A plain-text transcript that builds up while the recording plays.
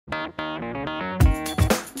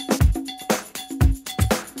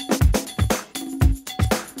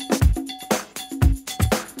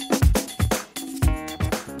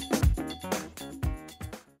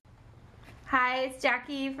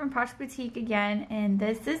Jackie from Pawsh Boutique again, and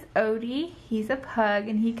this is Odie. He's a pug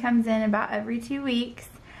and he comes in about every 2 weeks,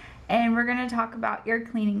 and we're going to talk about ear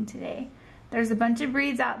cleaning today. There's a bunch of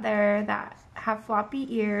breeds out there that have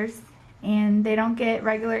floppy ears and they don't get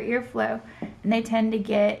regular earflow, and they tend to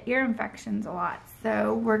get ear infections a lot.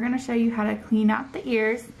 So we're going to show you how to clean out the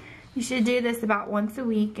ears. You should do this about once a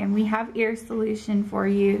week, and we have ear solution for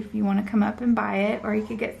you if you want to come up and buy it, or you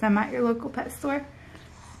could get some at your local pet store.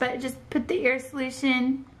 But just put the ear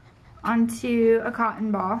solution onto a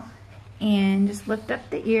cotton ball and just lift up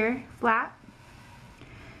the ear flat,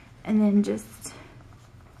 and then just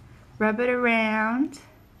rub it around,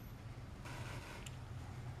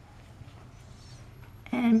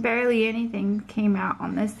 and barely anything came out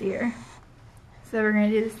on this ear. So we're going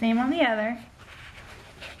to do the same on the other.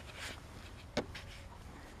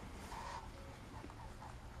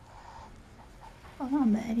 Hold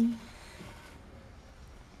on, buddy.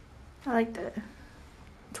 I like to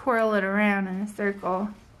twirl it around in a circle.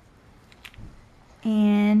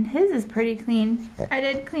 And his is pretty clean. I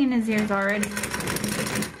did clean his ears already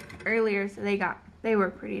earlier, so they were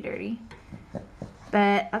pretty dirty.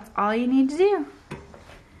 But that's all you need to do.